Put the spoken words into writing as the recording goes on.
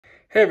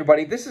Hey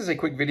everybody, this is a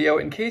quick video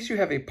in case you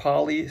have a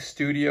Poly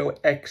Studio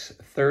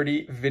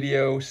X30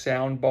 video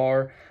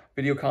soundbar,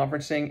 video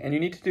conferencing, and you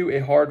need to do a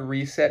hard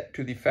reset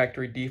to the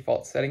factory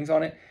default settings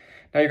on it.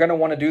 Now you're going to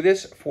want to do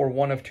this for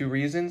one of two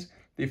reasons.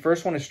 The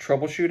first one is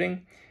troubleshooting.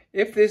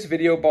 If this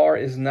video bar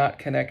is not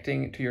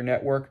connecting to your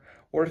network,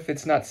 or if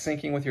it's not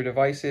syncing with your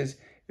devices,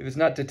 if it's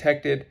not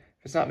detected,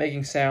 if it's not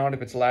making sound,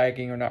 if it's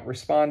lagging or not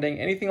responding,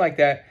 anything like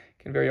that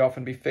can very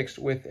often be fixed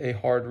with a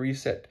hard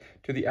reset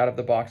to the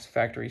out-of-the-box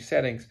factory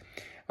settings.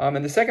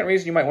 And the second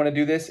reason you might want to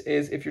do this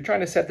is if you're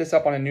trying to set this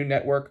up on a new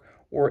network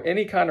or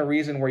any kind of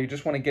reason where you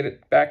just want to get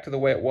it back to the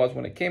way it was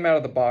when it came out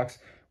of the box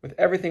with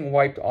everything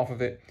wiped off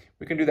of it,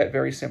 we can do that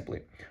very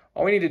simply.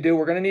 All we need to do,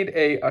 we're going to need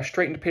a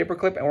straightened paper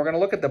clip, and we're going to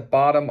look at the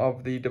bottom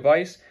of the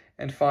device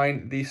and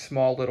find the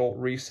small little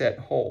reset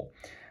hole.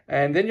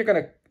 And then you're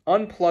going to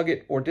unplug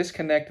it or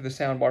disconnect the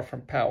soundbar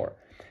from power.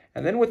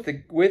 And then with the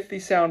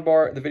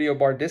soundbar, the video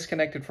bar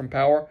disconnected from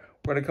power,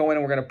 we're going to go in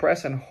and we're going to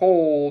press and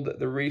hold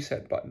the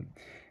reset button.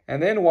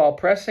 And then while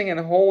pressing and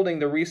holding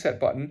the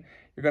reset button,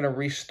 you're going to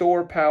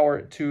restore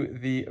power to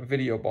the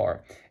video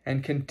bar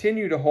and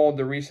continue to hold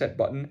the reset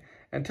button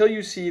until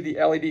you see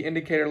the LED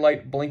indicator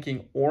light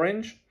blinking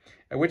orange,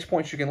 at which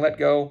point you can let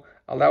go,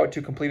 allow it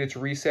to complete its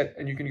reset,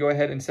 and you can go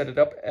ahead and set it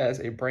up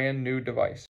as a brand new device.